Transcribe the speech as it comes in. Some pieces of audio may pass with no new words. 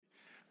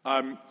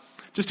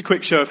Just a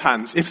quick show of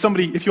hands. If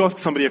you ask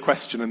somebody a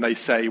question and they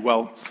say,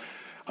 well,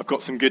 I've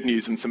got some good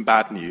news and some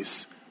bad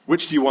news,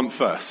 which do you want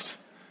first?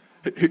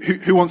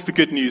 Who wants the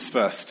good news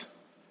first?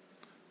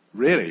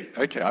 Really?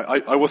 Okay,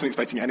 I wasn't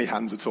expecting any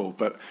hands at all,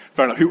 but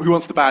fair enough. Who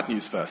wants the bad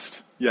news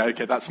first? Yeah,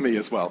 okay, that's me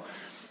as well.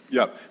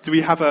 Yeah. Do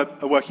we have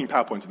a working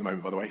PowerPoint at the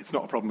moment, by the way? It's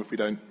not a problem if we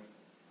don't.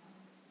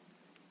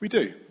 We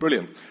do.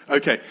 Brilliant.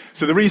 Okay,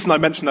 so the reason I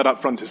mentioned that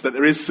up front is that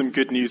there is some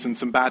good news and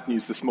some bad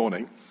news this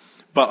morning,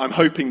 but I'm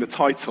hoping the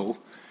title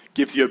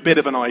gives you a bit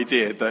of an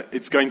idea that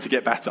it's going to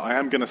get better. I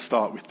am going to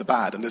start with the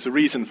bad, and there's a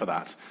reason for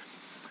that.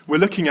 We're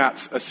looking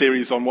at a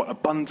series on what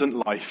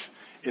abundant life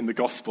in the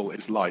gospel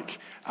is like,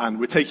 and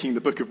we're taking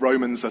the book of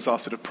Romans as our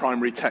sort of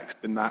primary text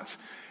in that,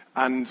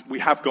 and we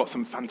have got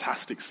some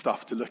fantastic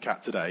stuff to look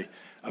at today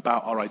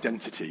about our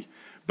identity.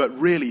 But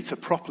really, to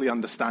properly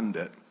understand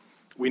it,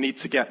 we need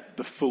to get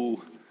the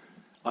full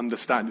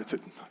understanding.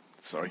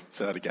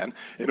 Say that again.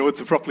 In order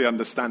to properly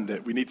understand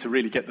it, we need to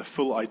really get the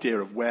full idea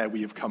of where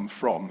we have come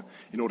from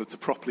in order to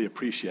properly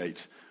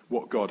appreciate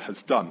what God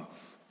has done.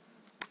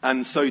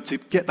 And so to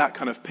get that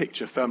kind of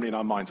picture firmly in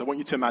our minds, I want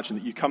you to imagine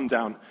that you come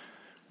down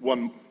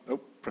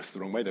press the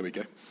wrong way, there we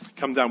go.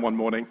 Come down one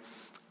morning,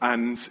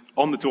 and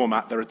on the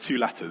doormat there are two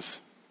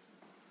letters.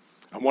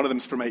 And one of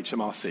them's from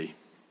HMRC.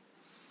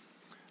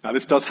 Now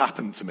this does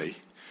happen to me.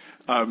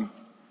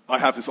 I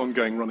have this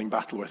ongoing running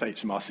battle with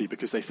HMRC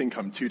because they think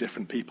I'm two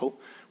different people,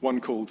 one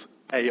called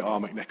A.R.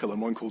 McNichol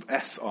and one called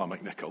S.R.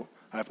 McNichol.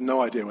 I have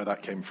no idea where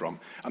that came from.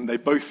 And they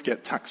both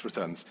get tax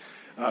returns.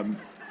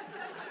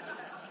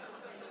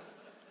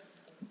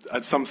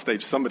 At some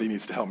stage, somebody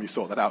needs to help me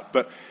sort that out.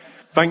 But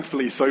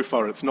thankfully, so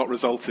far, it's not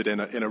resulted in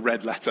a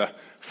red letter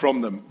from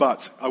them.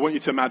 But I want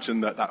you to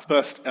imagine that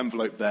first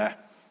envelope there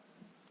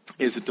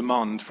is a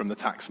demand from the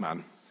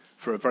taxman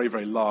for a very,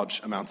 very large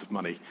amount of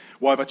money.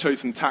 Why have I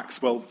chosen tax?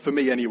 Well, for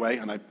me anyway,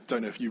 and I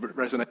don't know if you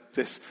resonate with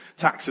this,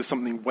 tax is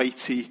something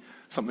weighty,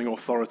 something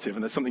authoritative,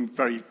 and there's something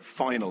very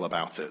final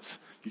about it.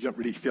 You don't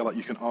really feel like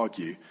you can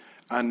argue.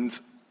 And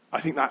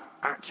I think that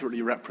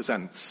accurately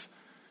represents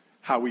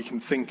how we can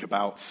think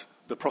about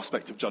the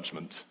prospect of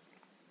judgment,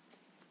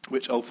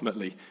 which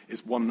ultimately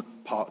is one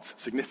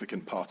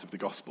significant part of the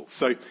gospel.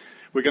 So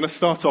we're going to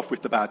start off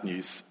with the bad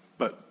news,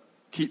 but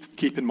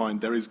keep in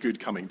mind there is good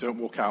coming. Don't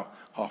walk out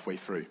halfway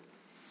through.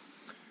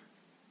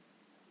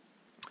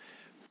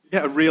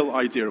 Get a real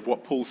idea of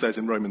what Paul says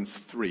in Romans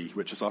 3,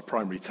 which is our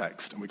primary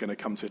text, and we're going to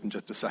come to it in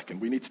just a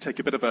second. We need to take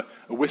a bit of a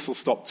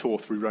whistle-stop tour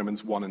through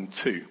Romans 1 and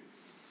 2.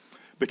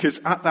 Because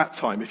at that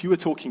time, if you were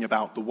talking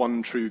about the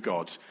one true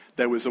God,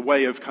 there was a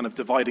way of kind of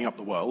dividing up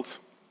the world.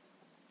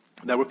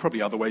 There were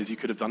probably other ways you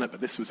could have done it,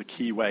 but this was a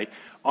key way.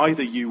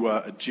 Either you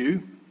were a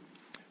Jew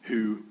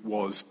who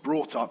was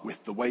brought up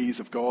with the ways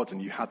of God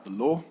and you had the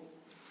law,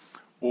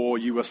 or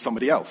you were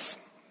somebody else.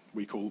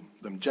 We call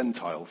them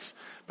Gentiles.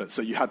 But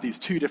so you had these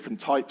two different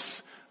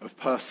types of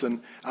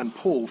person, and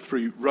Paul,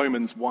 through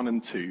Romans 1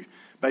 and 2,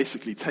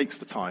 basically takes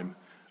the time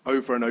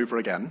over and over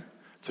again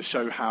to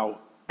show how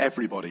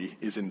everybody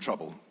is in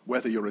trouble,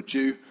 whether you're a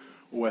Jew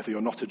or whether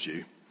you're not a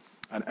Jew,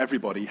 and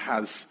everybody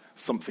has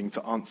something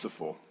to answer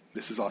for.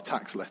 This is our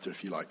tax letter,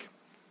 if you like.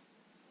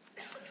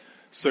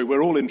 So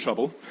we're all in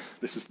trouble.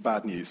 This is the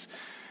bad news.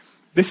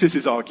 This is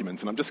his argument,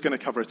 and I'm just going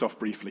to cover it off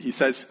briefly. He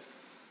says,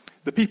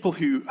 the people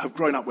who have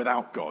grown up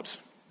without God,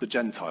 the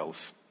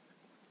Gentiles,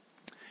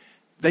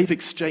 they've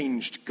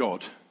exchanged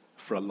God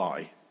for a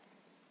lie.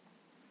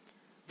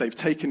 They've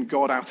taken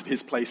God out of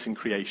his place in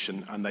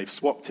creation and they've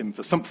swapped him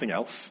for something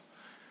else,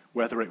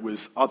 whether it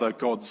was other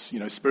gods,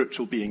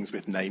 spiritual beings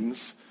with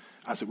names,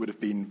 as it would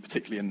have been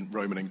particularly in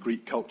Roman and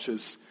Greek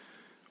cultures,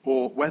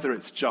 or whether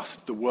it's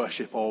just the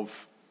worship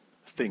of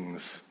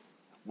things,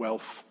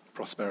 wealth,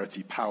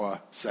 prosperity, power,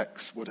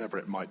 sex, whatever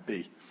it might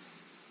be.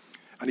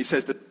 And he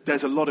says that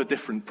there's a lot of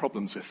different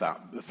problems with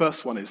that. The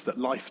first one is that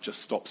life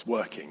just stops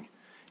working.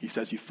 He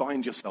says you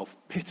find yourself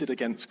pitted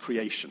against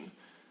creation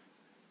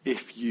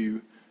if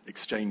you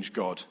exchange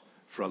God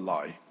for a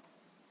lie.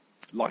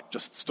 Life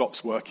just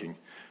stops working.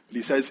 But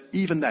he says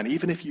even then,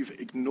 even if you've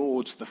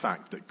ignored the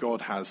fact that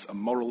God has a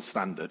moral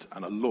standard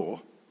and a law,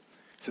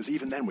 he says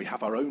even then we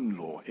have our own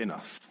law in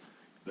us,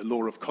 the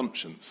law of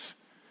conscience.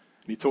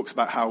 And he talks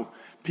about how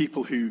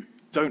people who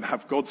don't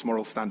have God's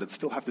moral standard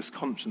still have this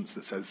conscience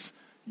that says,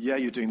 yeah,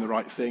 you're doing the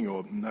right thing,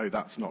 or no,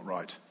 that's not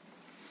right.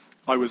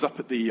 I was up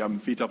at the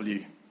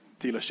VW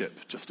dealership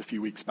just a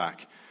few weeks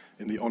back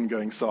in the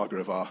ongoing saga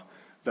of our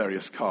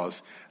various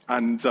cars,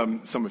 and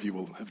some of you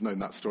will have known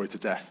that story to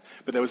death.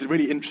 But there was a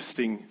really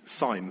interesting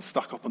sign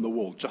stuck up on the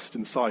wall just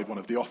inside one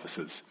of the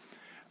offices,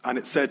 and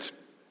it said,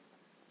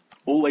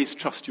 always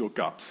trust your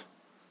gut.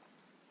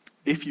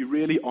 If you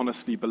really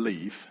honestly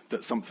believe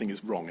that something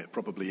is wrong, it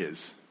probably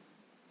is.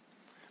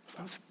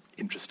 That was an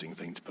interesting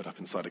thing to put up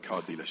inside a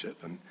car dealership,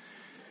 and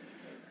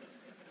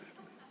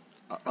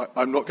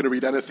I'm not going to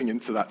read anything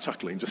into that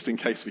chuckling, just in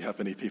case we have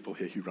any people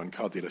here who run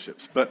car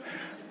dealerships. But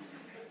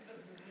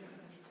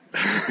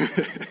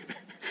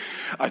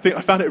I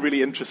found it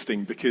really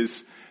interesting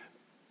because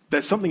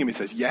there's something in me that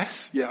says,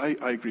 yes, yeah,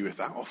 I agree with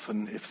that.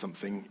 Often if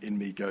something in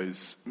me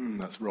goes,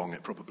 that's wrong,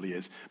 it probably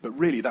is. But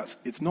really,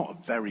 it's not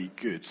a very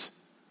good,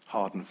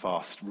 hard and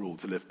fast rule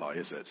to live by,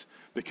 is it?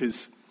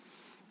 Because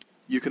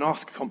you can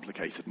ask a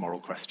complicated moral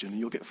question and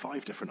you'll get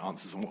 5 different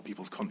answers on what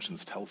people's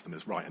conscience tells them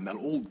is right, and they'll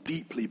all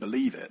deeply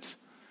believe it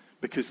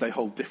because they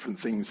hold different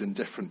things in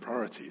different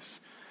priorities.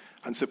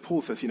 And so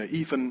Paul says,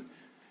 even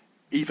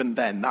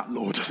then, that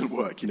law doesn't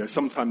work.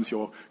 Sometimes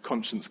your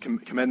conscience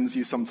commends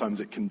you, sometimes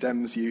it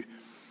condemns you.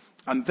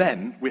 And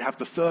then we have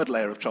the third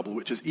layer of trouble,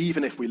 which is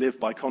even if we live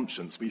by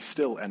conscience, we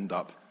still end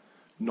up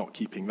not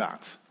keeping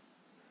that.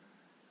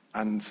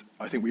 And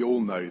I think we all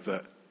know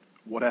that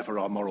whatever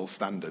our moral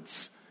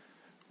standards,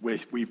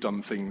 we've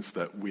done things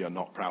that we are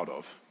not proud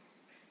of.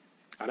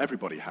 And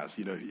everybody has.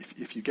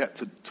 If you get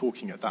to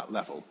talking at that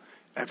level,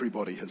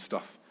 everybody has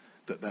stuff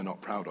that they're not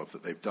proud of,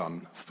 that they've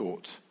done,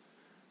 thought,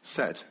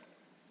 said.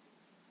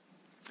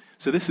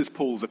 So this is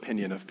Paul's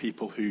opinion of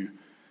people who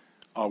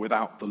are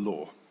without the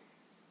law.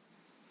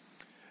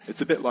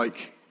 It's a bit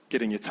like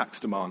getting your tax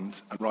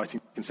demand and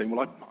writing and saying,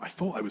 well, I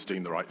thought I was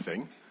doing the right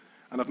thing,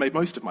 and I've made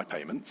most of my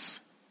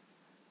payments.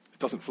 It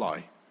doesn't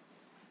fly.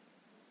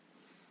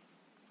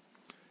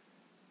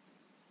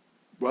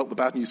 Well, the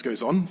bad news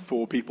goes on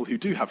for people who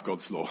do have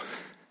God's law.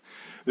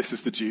 This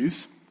is the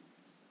Jews.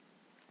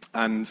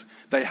 And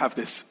they have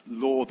this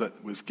law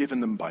that was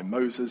given them by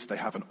Moses. They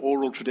have an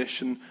oral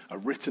tradition, a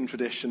written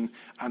tradition,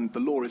 and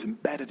the law is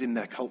embedded in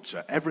their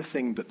culture.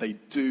 Everything that they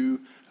do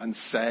and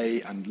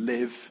say and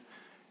live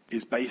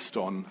is based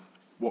on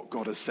what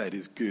God has said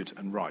is good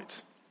and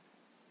right.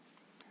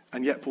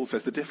 And yet Paul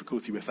says the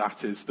difficulty with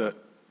that is that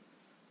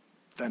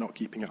they're not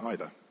keeping it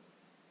either.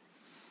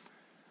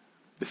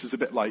 This is a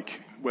bit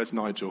like, where's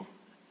Nigel?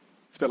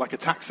 It's a bit like a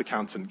tax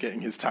accountant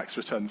getting his tax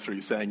return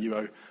through saying you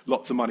owe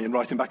lots of money and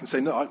writing back and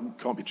saying, no, it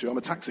can't be true, I'm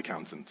a tax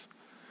accountant.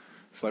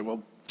 It's like,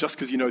 well, just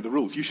because you know the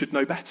rules, you should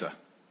know better.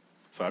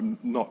 So I'm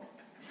not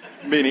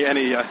meaning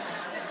any... I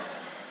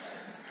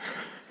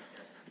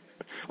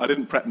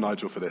didn't prep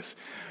Nigel for this.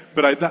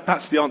 But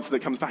that's the answer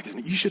that comes back, isn't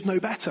it? You should know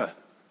better.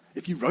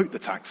 If you wrote the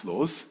tax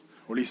laws,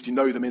 or at least you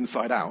know them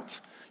inside out,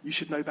 you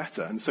should know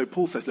better. And so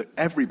Paul says, look,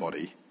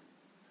 everybody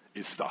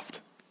is stuffed,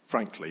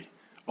 frankly,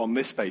 on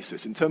this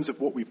basis. In terms of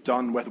what we've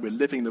done, whether we're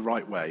living the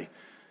right way,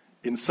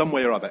 in some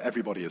way or other,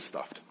 everybody is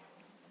stuffed.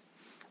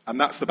 And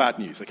that's the bad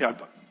news. Okay,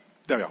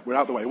 there we are. We're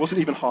out of the way. It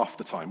wasn't even half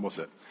the time, was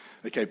it?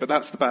 Okay, but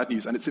that's the bad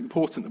news. And it's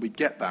important that we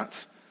get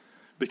that,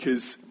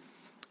 because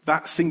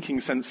that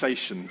sinking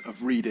sensation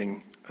of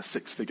reading a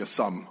 6-figure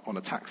sum on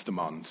a tax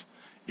demand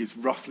is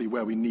roughly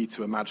where we need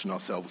to imagine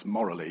ourselves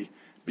morally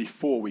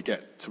before we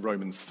get to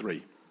Romans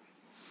 3.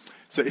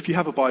 So if you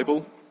have a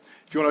Bible,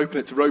 if you want to open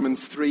it to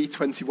Romans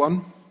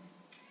 3:21.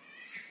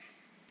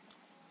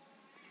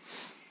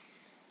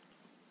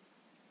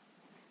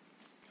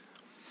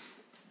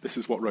 This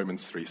is what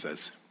Romans 3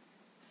 says.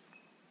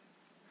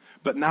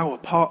 But now,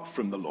 apart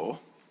from the law,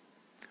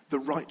 the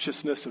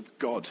righteousness of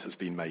God has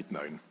been made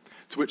known,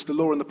 to which the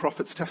law and the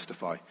prophets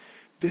testify.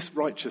 This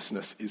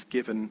righteousness is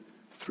given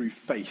through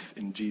faith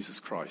in Jesus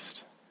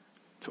Christ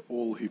to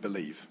all who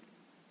believe.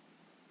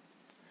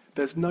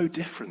 There's no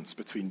difference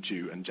between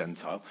Jew and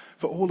Gentile,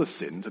 for all have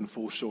sinned and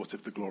fall short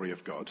of the glory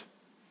of God,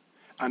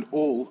 and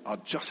all are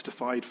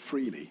justified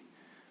freely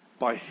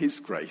by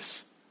his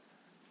grace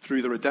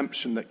through the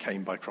redemption that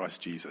came by Christ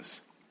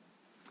Jesus.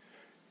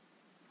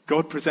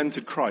 God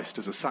presented Christ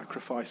as a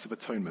sacrifice of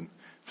atonement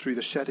through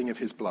the shedding of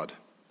his blood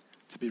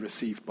to be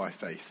received by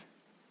faith.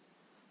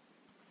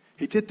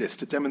 He did this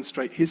to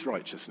demonstrate his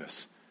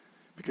righteousness,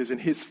 because in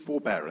his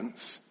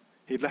forbearance,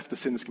 he had left the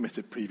sins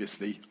committed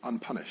previously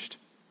unpunished.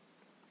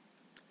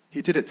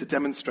 He did it to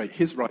demonstrate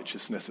his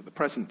righteousness at the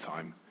present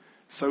time,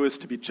 so as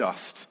to be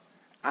just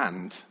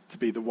and to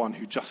be the one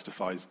who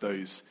justifies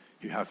those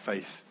who have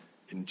faith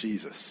in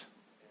Jesus.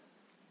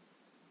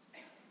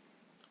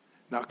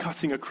 Now,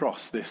 cutting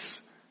across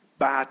this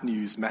bad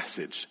news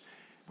message,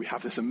 we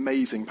have this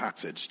amazing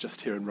passage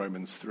just here in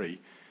Romans 3.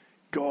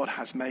 God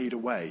has made a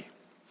way.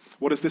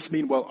 What does this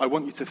mean? Well, I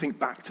want you to think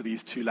back to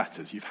these 2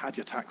 letters. You've had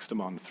your tax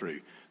demand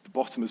through. The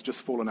bottom has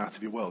just fallen out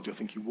of your world. You're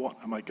thinking, what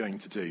am I going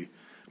to do?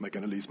 Am I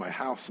going to lose my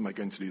house? Am I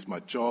going to lose my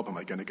job? Am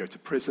I going to go to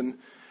prison?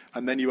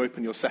 And then you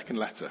open your second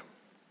letter,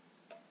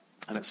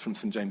 and it's from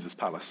St. James's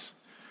Palace.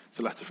 It's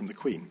a letter from the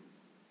Queen.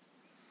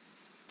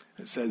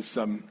 It says,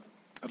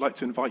 I'd like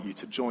to invite you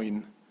to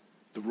join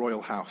the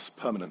royal house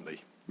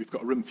permanently. We've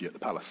got a room for you at the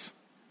palace.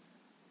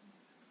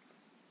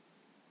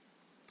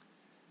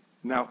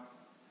 Now,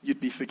 you'd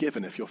be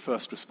forgiven if your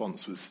first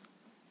response was,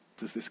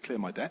 does this clear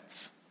my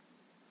debts?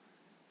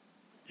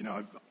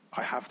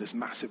 I have this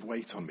massive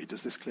weight on me.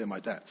 Does this clear my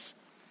debts?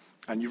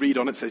 And you read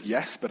on, it says,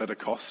 yes, but at a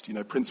cost.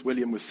 Prince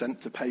William was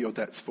sent to pay your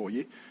debts for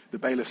you. The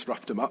bailiffs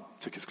roughed him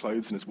up, took his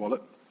clothes and his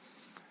wallet,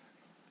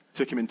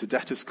 took him into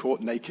debtor's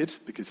court naked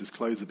because his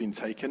clothes had been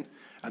taken,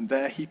 and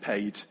there he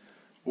paid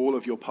all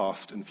of your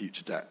past and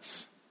future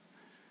debts.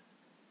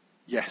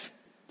 Yes,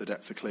 the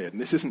debts are cleared.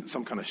 And this isn't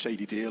some kind of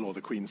shady deal or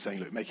the Queen saying,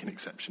 look, make an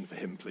exception for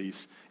him,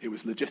 please. It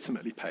was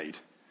legitimately paid.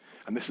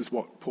 And this is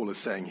what Paul is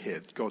saying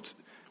here. God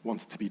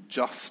wanted to be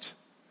just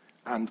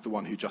and the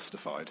one who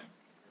justified.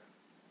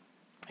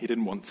 He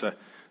didn't want to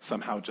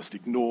somehow just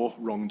ignore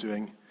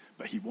wrongdoing,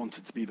 but he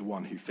wanted to be the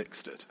one who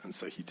fixed it, and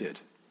so he did.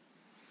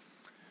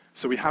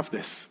 So we have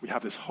this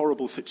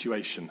horrible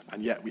situation,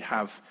 and yet we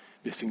have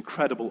this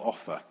incredible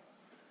offer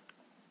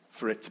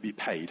for it to be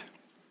paid.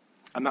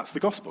 And that's the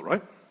gospel,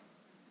 right?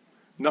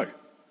 No,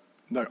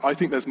 I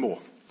think there's more.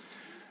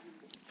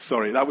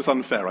 Sorry, that was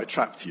unfair. I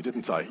trapped you,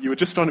 didn't I? You were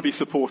just trying to be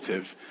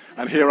supportive,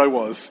 and here I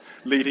was,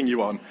 leading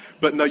you on.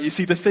 But no, you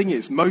see, the thing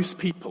is, most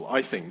people,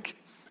 I think,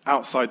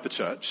 outside the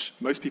church,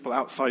 most people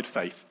outside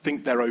faith,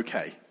 think they're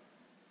okay.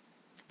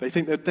 They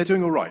think they're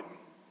doing all right.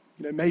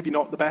 Maybe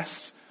not the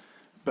best,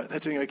 but they're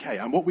doing okay.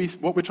 And what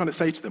we're trying to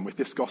say to them with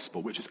this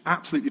gospel, which is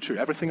absolutely true,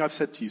 everything I've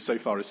said to you so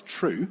far is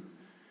true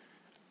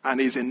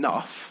and is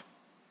enough,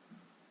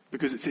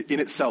 because it's in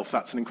itself,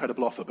 that's an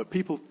incredible offer. But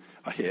people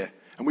are here,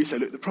 and we say,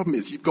 look, the problem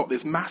is you've got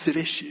this massive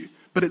issue,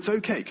 but it's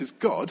okay because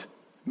God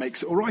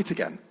makes it all right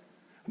again.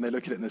 And they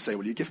look at it and they say,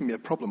 well, you're giving me a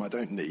problem I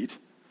don't need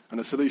and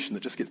a solution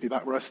that just gets me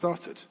back where I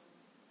started.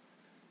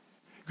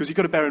 Because you've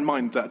got to bear in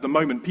mind that at the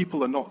moment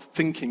people are not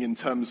thinking in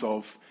terms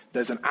of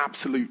there's an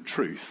absolute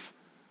truth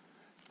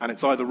and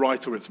it's either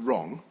right or it's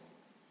wrong.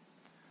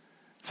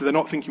 So they're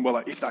not thinking, well,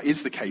 if that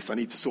is the case, I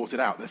need to sort it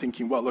out. They're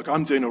thinking, well, look,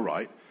 I'm doing all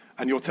right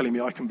and you're telling me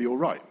I can be all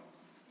right.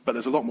 But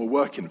there's a lot more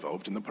work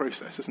involved in the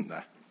process, isn't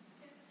there?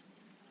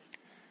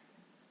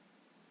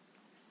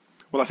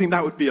 Well, I think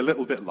that would be a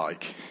little bit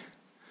like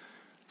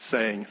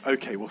saying,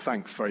 okay, well,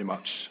 thanks very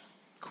much,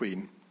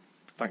 Queen.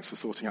 Thanks for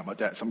sorting out my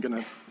debts. I'm going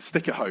to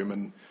stick at home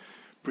and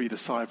breathe a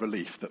sigh of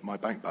relief that my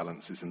bank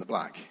balance is in the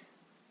black.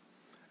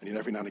 And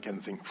every now and again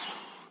think,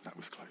 that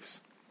was close.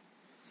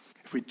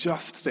 If we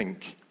just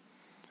think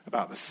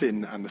about the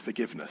sin and the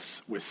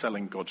forgiveness, we're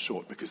selling God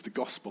short, because the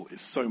gospel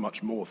is so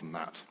much more than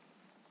that.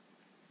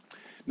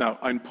 Now,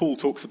 and Paul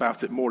talks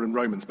about it more in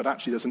Romans, but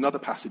actually there's another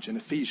passage in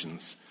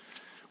Ephesians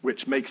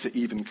which makes it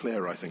even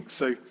clearer, I think.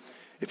 So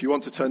if you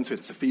want to turn to it,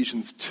 it's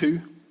Ephesians 2.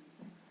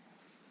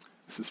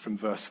 This is from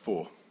verse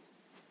 4.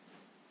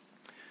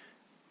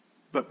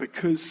 But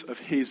because of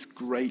his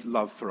great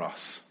love for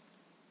us,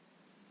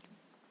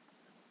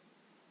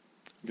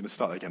 I'm going to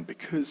start that again.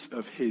 Because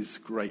of his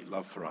great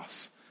love for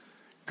us,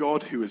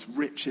 God, who is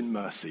rich in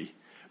mercy,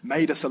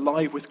 made us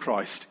alive with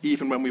Christ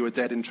even when we were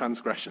dead in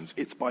transgressions.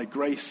 It's by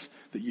grace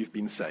that you've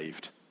been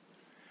saved.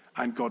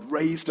 And God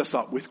raised us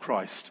up with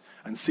Christ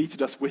and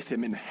seated us with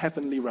him in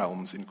heavenly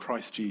realms in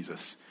Christ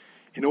Jesus,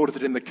 in order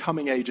that in the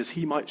coming ages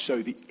he might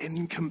show the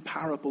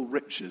incomparable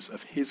riches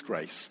of his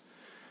grace,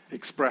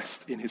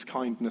 expressed in his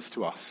kindness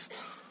to us,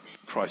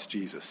 Christ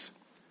Jesus.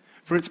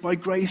 For it's by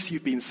grace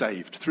you've been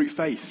saved, through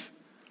faith.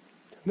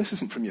 And this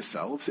isn't from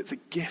yourselves, it's a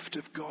gift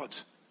of God,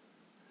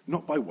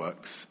 not by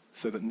works,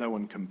 so that no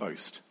one can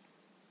boast.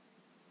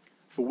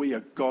 For we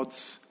are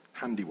God's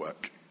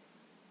handiwork,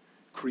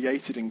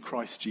 created in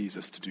Christ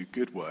Jesus to do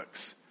good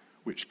works,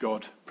 which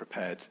God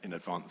prepared in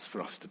advance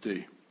for us to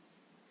do.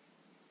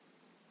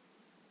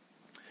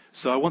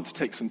 So I want to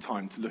take some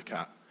time to look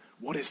at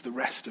what is the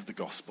rest of the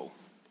gospel.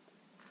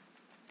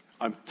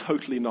 I'm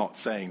totally not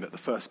saying that the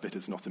first bit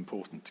is not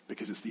important,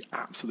 because it's the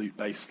absolute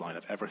baseline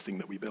of everything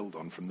that we build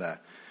on from there.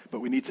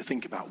 But we need to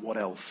think about what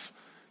else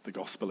the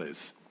gospel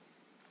is.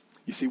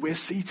 You see, we're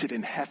seated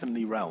in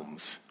heavenly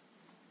realms.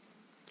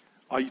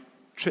 I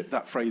tripped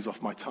that phrase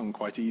off my tongue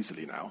quite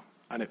easily now,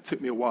 and it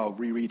took me a while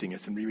rereading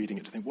it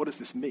to think, what does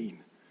this mean?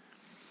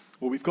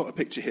 Well, we've got a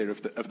picture here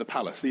of the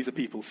palace. These are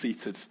people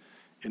seated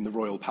in the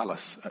royal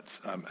palace at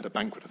a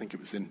banquet. I think it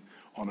was in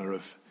honor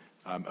of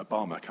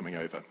Obama coming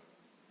over.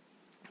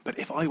 But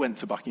if I went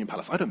to Buckingham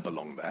Palace, I don't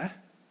belong there.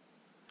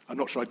 I'm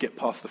not sure I'd get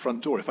past the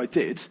front door. If I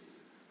did,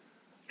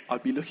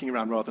 I'd be looking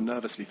around rather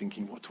nervously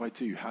thinking, what do I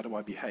do? How do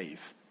I behave?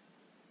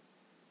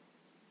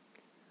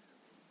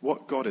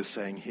 What God is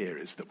saying here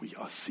is that we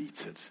are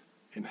seated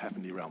in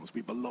heavenly realms.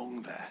 We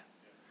belong there.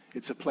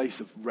 It's a place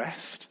of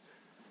rest.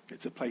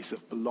 It's a place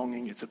of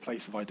belonging. It's a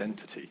place of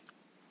identity.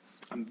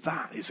 And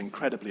that is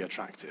incredibly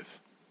attractive.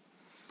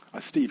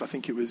 Steve, I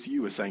think it was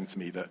you were saying to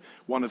me that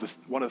one of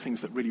the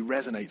things that really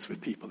resonates with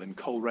people in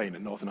Coleraine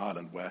in Northern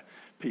Ireland, where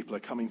people are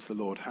coming to the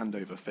Lord hand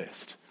over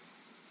fist,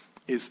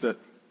 is that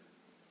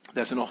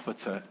there's an offer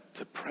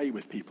to pray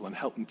with people and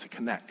help them to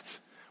connect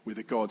with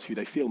a God who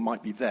they feel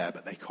might be there,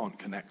 but they can't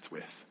connect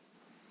with.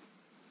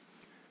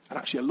 And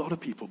actually, a lot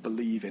of people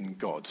believe in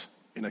God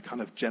in a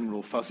kind of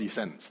general, fuzzy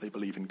sense. They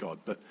believe in God,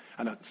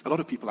 and a lot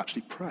of people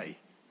actually pray,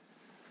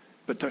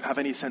 but don't have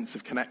any sense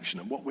of connection.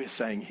 And what we're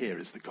saying here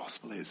is the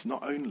gospel is,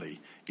 not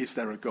only is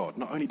there a God,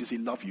 not only does he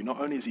love you,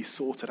 not only has he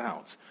sorted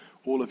out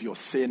all of your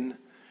sin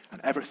and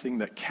everything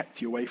that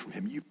kept you away from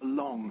him, you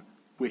belong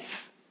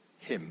with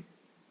him.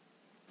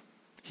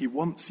 He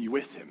wants you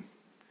with him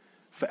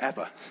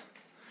forever.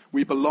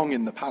 We belong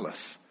in the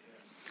palace.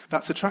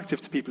 That's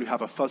attractive to people who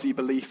have a fuzzy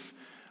belief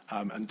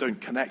and don't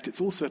connect.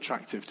 It's also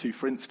attractive to,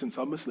 for instance,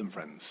 our Muslim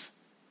friends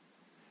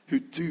who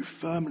do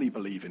firmly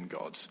believe in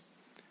God.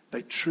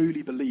 They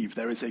truly believe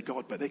there is a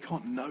God, but they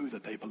can't know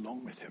that they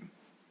belong with him.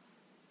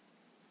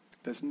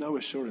 There's no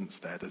assurance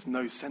there. There's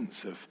no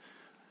sense of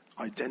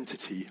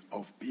identity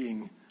of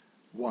being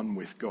one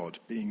with God,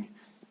 being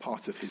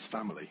part of his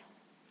family.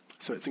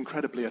 So it's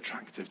incredibly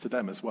attractive to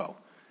them as well.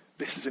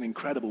 This is an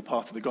incredible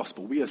part of the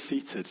gospel. We are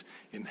seated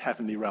in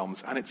heavenly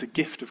realms, and it's a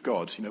gift of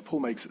God. Paul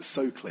makes it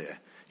so clear.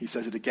 He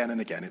says it again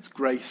and again. It's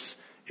grace.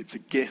 It's a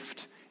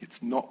gift.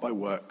 It's not by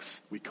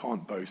works. We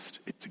can't boast.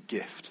 It's a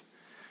gift.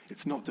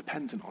 It's not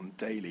dependent on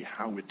daily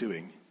how we're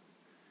doing.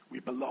 We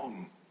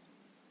belong.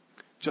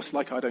 Just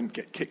like I don't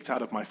get kicked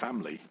out of my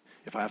family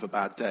if I have a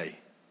bad day,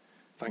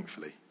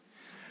 thankfully.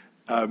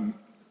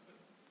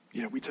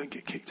 We don't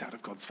get kicked out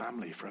of God's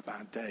family for a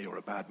bad day or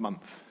a bad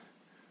month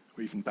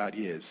or even bad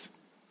years.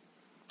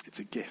 It's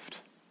a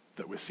gift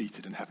that we're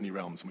seated in heavenly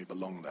realms and we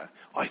belong there.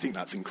 I think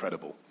that's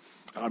incredible.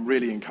 And I'm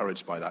really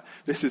encouraged by that.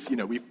 This is,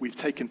 we've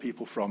taken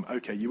people from,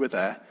 okay, you were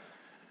there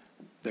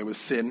was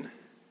sin,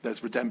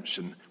 there's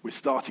redemption. We're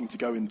starting to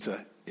go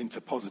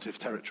into positive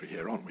territory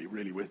here, aren't we,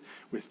 really,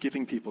 with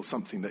giving people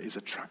something that is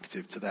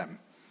attractive to them,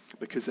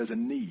 because there's a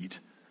need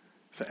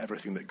for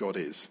everything that God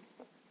is.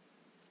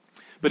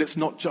 But it's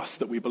not just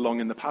that we belong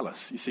in the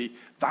palace. You see,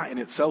 that in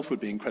itself would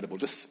be incredible.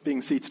 Just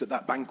being seated at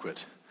that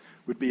banquet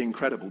would be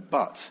incredible.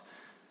 But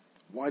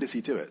why does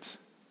he do it?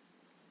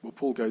 Well,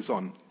 Paul goes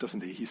on,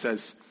 doesn't he? He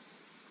says,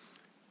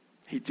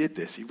 he did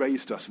this, he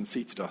raised us and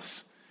seated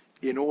us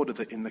in order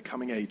that in the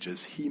coming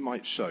ages he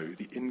might show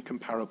the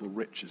incomparable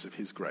riches of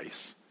his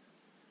grace,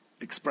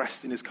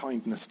 expressed in his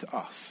kindness to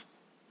us.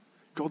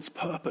 God's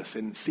purpose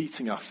in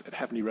seating us at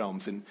heavenly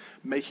realms, in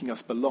making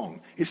us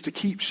belong, is to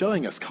keep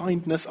showing us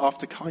kindness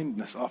after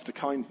kindness after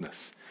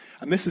kindness.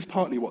 And this is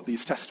partly what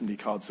these testimony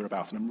cards are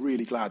about. And I'm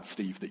really glad,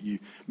 Steve, that you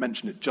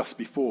mentioned it just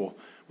before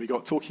we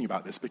got talking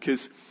about this,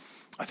 because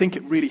I think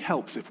it really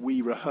helps if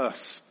we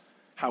rehearse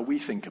how we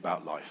think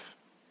about life.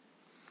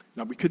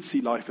 Now, we could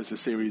see life as a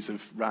series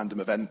of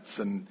random events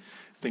and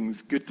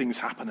good things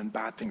happen and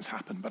bad things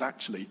happen. But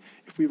actually,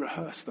 if we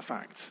rehearse the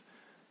fact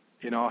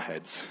in our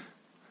heads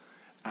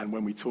and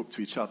when we talk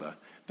to each other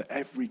that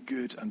every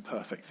good and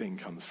perfect thing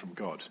comes from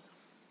God,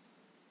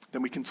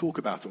 then we can talk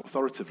about it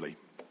authoritatively.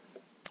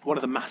 One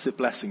of the massive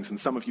blessings, and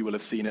some of you will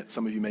have seen it,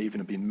 some of you may even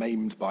have been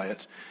maimed by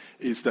it,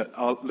 is that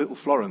our little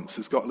Florence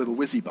has got a little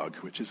whizzy bug,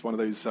 which is one of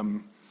those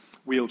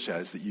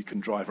wheelchairs that you can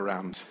drive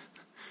around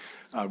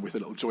with a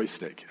little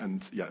joystick.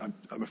 And yeah,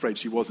 I'm afraid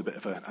she was a bit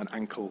of an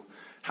ankle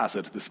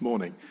hazard this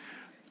morning.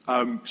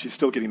 She's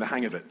still getting the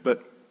hang of it,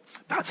 but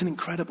that's an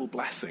incredible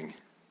blessing.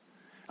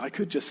 I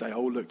could just say,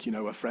 oh, look,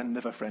 a friend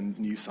of a friend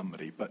knew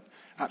somebody, but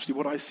actually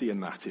what I see in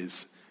that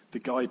is the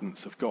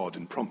guidance of God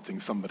in prompting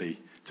somebody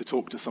to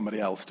talk to somebody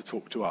else, to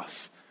talk to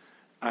us,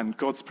 and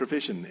God's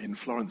provision in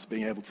Florence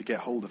being able to get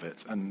hold of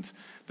it, and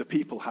the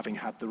people having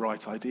had the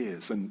right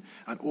ideas, and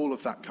all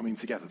of that coming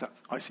together.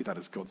 I see that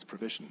as God's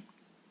provision,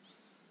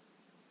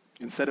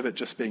 instead of it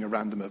just being a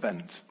random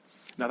event.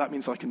 Now, that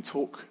means I can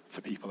talk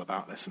to people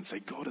about this and say,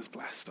 God has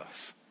blessed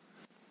us.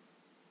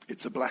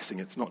 It's a blessing.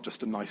 It's not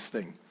just a nice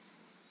thing.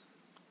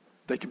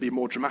 They can be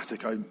more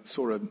dramatic. I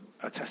saw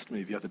a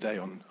testimony the other day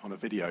on a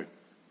video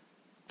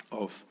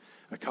of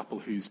a couple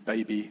whose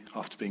baby,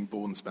 after being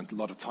born, spent a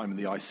lot of time in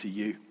the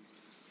ICU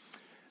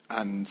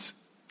and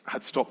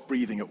had stopped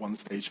breathing at one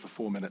stage for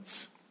 4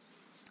 minutes.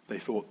 They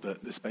thought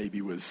that this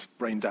baby was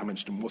brain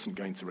damaged and wasn't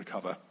going to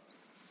recover.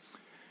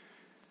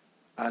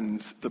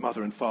 And the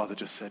mother and father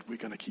just said, we're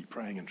going to keep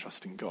praying and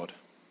trusting God.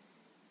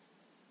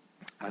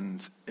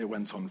 And it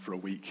went on for a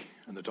week,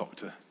 and the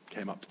doctor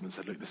came up to them and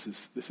said, look, this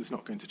is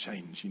not going to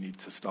change. You need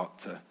to start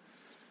to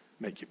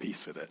make your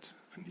peace with it.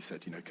 And he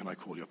said, can I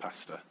call your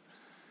pastor?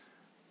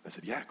 They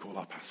said, yeah, call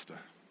our pastor,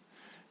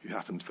 who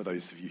happened, for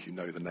those of you who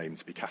know the name,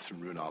 to be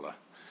Catherine Runala.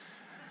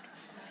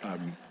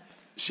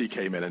 She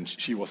came in, and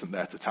she wasn't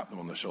there to tap them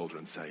on the shoulder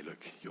and say, look,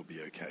 you'll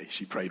be okay.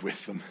 She prayed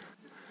with them.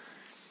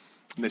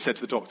 And they said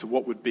to the doctor,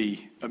 what would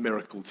be a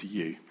miracle to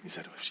you? He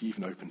said, if she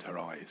even opened her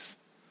eyes,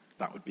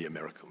 that would be a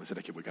miracle. They said,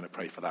 okay, we're going to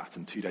pray for that.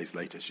 And 2 days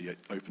later, she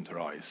opened her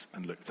eyes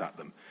and looked at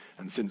them.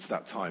 And since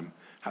that time,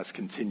 has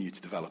continued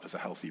to develop as a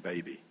healthy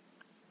baby.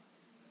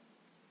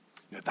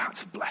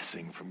 That's a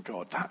blessing from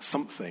God. That's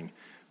something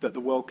that the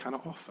world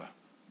cannot offer.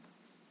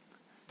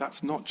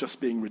 That's not just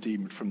being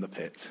redeemed from the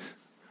pit,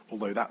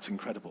 although that's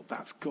incredible.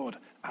 That's God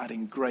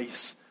adding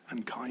grace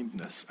and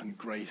kindness and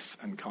grace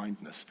and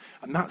kindness.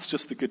 And that's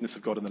just the goodness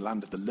of God in the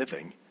land of the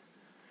living.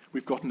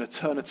 We've got an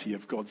eternity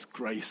of God's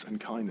grace and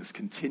kindness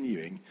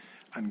continuing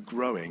and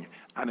growing.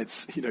 And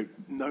it's,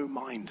 no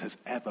mind has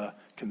ever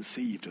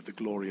conceived of the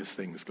glorious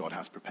things God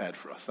has prepared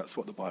for us. That's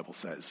what the Bible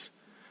says.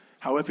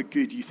 However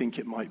good you think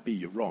it might be,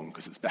 you're wrong,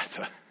 because it's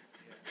better.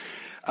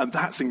 And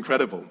that's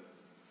incredible.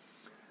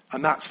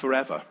 And that's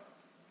forever.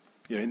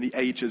 In the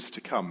ages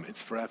to come,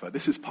 it's forever.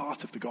 This is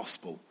part of the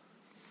gospel.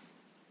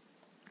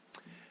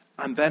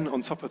 And then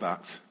on top of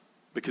that,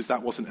 because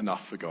that wasn't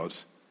enough for God,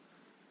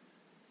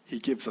 he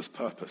gives us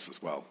purpose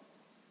as well.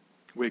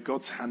 We're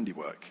God's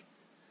handiwork,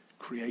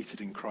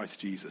 created in Christ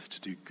Jesus to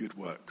do good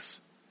works,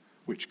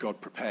 which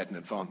God prepared in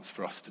advance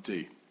for us to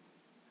do.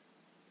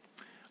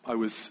 I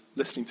was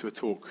listening to a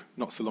talk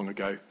not so long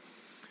ago,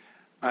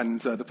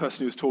 And the person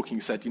who was talking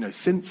said,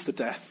 since the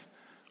death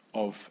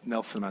of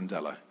Nelson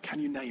Mandela, can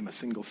you name a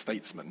single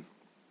statesman?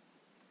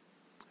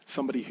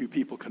 Somebody who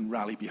people can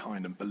rally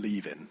behind and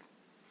believe in.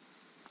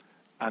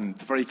 And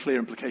the very clear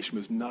implication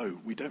was, no,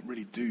 we don't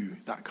really do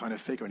that kind of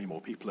figure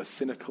anymore. People are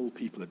cynical,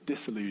 people are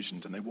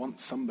disillusioned, and they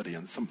want somebody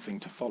and something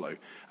to follow.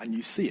 And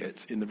you see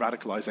it in the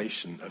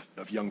radicalization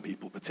of young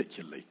people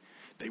particularly.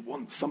 They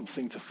want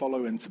something to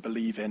follow and to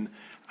believe in,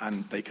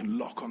 and they can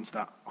lock onto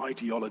that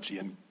ideology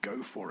and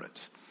go for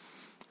it.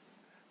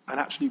 And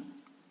actually,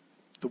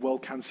 the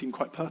world can seem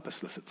quite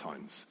purposeless at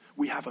times.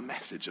 We have a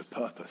message of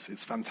purpose.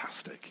 It's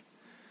fantastic.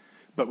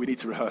 But we need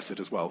to rehearse it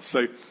as well.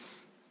 So,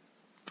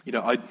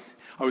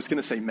 I was going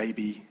to say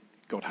maybe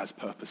God has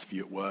purpose for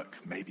you at work,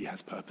 maybe he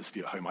has purpose for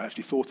you at home. I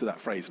actually thought of that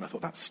phrase and I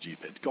thought, that's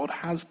stupid. God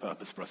has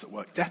purpose for us at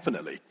work,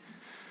 definitely.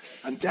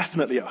 And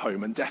definitely at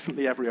home, and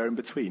definitely everywhere in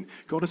between.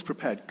 God has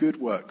prepared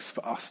good works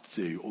for us to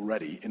do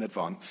already in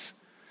advance.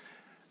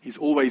 He's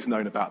always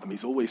known about them.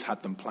 He's always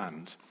had them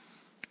planned.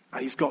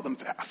 And he's got them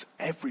for us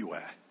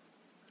everywhere,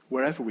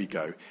 wherever we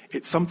go.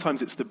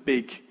 Sometimes it's the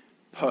big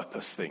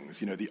purpose things,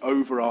 the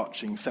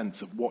overarching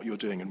sense of what you're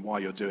doing and why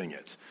you're doing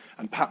it.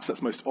 And perhaps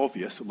that's most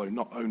obvious, although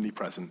not only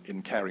present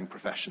in caring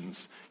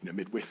professions,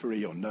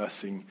 midwifery or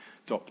nursing,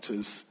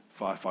 doctors,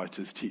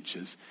 firefighters,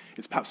 teachers.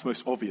 It's perhaps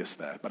most obvious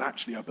there. But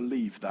actually, I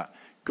believe that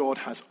God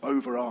has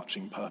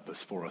overarching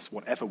purpose for us,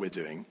 whatever we're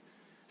doing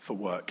for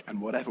work and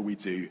whatever we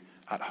do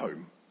at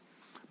home.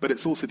 But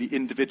it's also the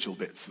individual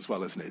bits as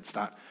well, isn't it? It's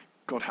that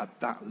God had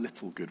that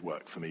little good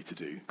work for me to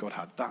do. God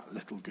had that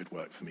little good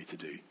work for me to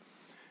do.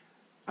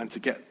 And to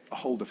get a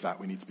hold of that,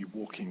 we need to be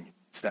walking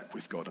step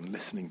with God and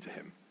listening to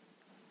him.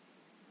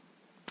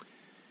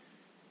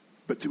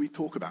 But do we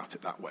talk about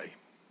it that way?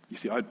 You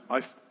see,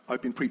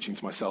 I've been preaching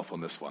to myself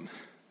on this one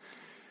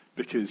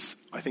because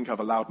I think I've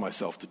allowed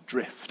myself to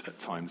drift at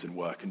times in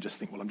work and just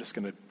think, well,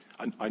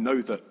 I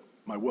know that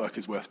my work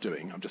is worth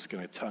doing. I'm just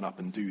going to turn up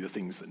and do the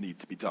things that need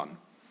to be done.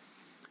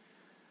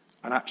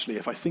 And actually,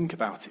 if I think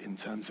about it in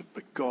terms of,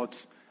 but God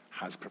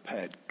has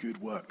prepared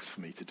good works for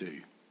me to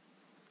do,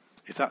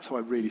 if that's how I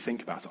really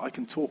think about it, I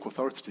can talk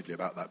authoritatively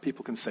about that.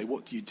 People can say,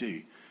 what do you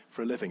do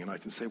for a living? And I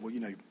can say, well,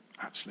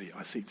 actually,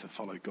 I seek to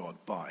follow God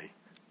by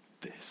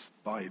this,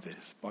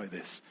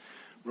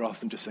 rather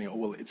than just saying, oh,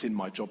 well, it's in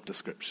my job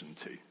description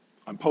too.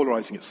 I'm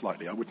polarizing it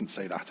slightly. I wouldn't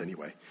say that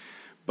anyway.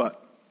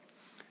 But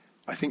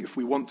I think if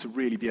we want to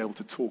really be able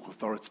to talk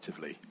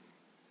authoritatively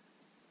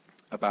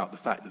about the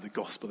fact that the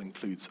gospel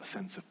includes a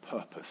sense of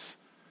purpose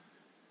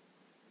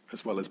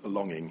as well as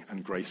belonging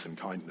and grace and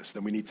kindness,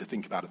 then we need to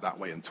think about it that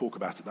way and talk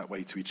about it that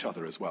way to each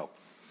other as well.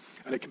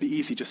 And it can be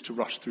easy just to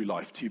rush through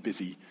life, too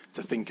busy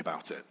to think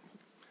about it.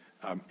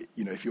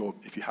 If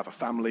you have a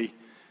family,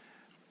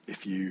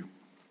 if you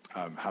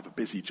have a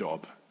busy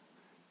job,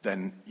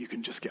 then you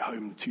can just get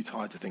home too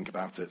tired to think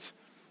about it.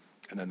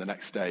 And then the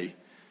next day,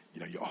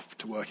 you're off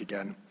to work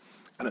again.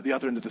 And at the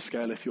other end of the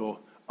scale, if you're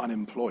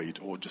unemployed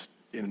or just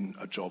in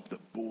a job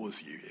that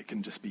bores you, it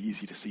can just be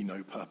easy to see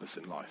no purpose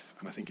in life.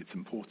 And I think it's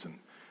important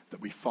that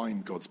we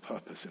find God's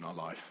purpose in our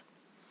life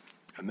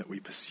and that we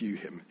pursue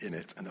him in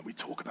it and that we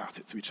talk about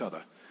it to each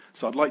other.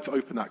 So I'd like to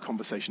open that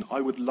conversation.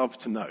 I would love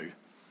to know,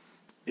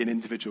 in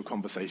individual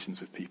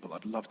conversations with people,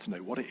 I'd love to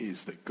know what it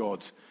is that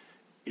God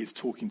is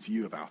talking to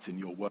you about in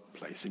your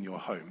workplace, in your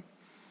home.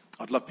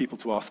 I'd love people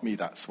to ask me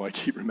that so I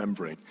keep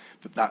remembering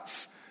that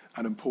that's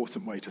an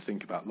important way to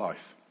think about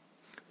life.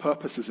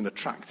 Purpose is an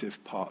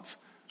attractive part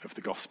of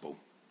the gospel.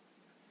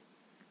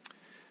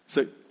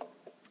 So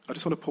I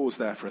just want to pause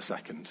there for a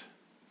second.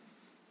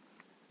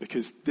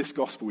 Because this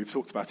gospel, we've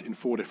talked about it in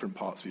 4 different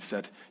parts. We've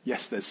said,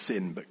 yes, there's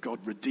sin, but God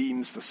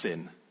redeems the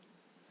sin.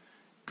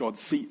 God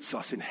seats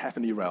us in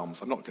heavenly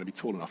realms. I'm not going to be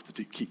tall enough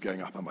to keep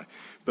going up, am I?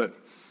 But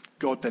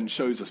God then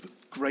shows us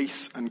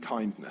grace and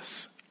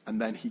kindness, and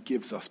then he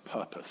gives us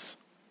purpose.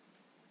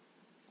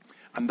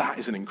 And that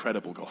is an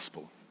incredible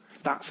gospel.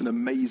 That's an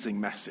amazing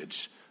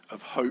message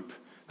of hope.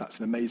 That's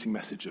an amazing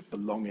message of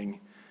belonging.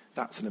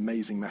 That's an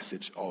amazing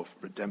message of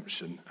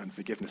redemption and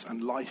forgiveness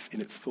and life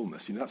in its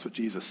fullness. That's what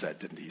Jesus said,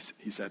 didn't he?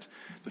 He said,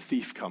 the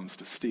thief comes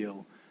to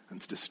steal and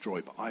to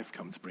destroy, but I've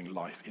come to bring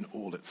life in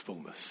all its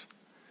fullness.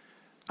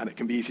 And it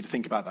can be easy to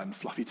think about that in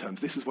fluffy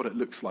terms. This is what it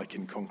looks like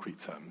in concrete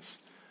terms.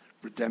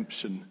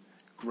 Redemption,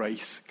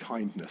 grace,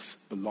 kindness,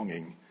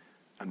 belonging,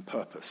 and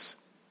purpose.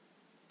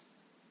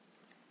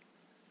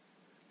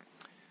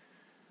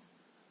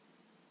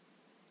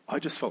 I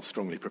just felt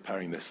strongly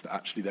preparing this that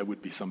actually there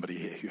would be somebody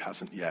here who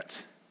hasn't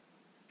yet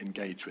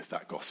engaged with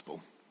that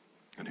gospel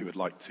and who would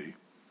like to.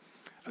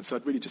 And so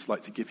I'd really just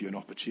like to give you an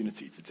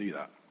opportunity to do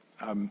that.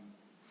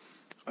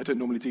 I don't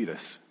normally do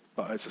this,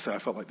 but as I say, I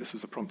felt like this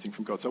was a prompting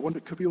from God. So I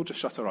wondered, could we all just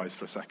shut our eyes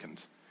for a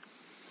second?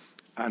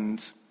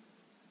 And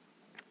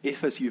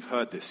if, as you've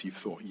heard this, you've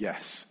thought,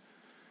 yes,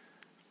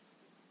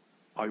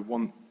 I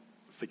want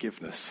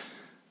forgiveness.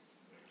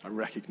 I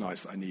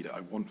recognize that I need it.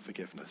 I want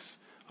forgiveness.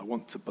 I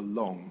want to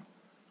belong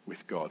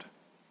with God.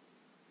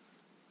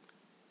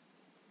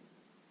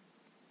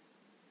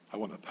 I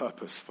want a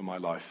purpose for my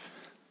life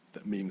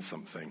that means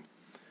something.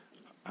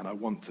 and I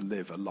want to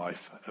live a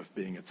life of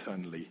being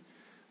eternally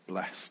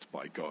blessed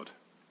by God.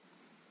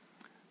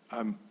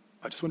 I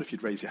just wonder if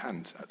you'd raise your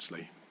hand,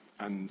 actually,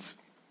 and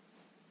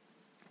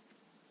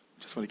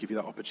just want to give you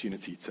that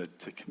opportunity to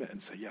commit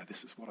and say, yeah,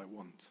 this is what I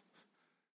want.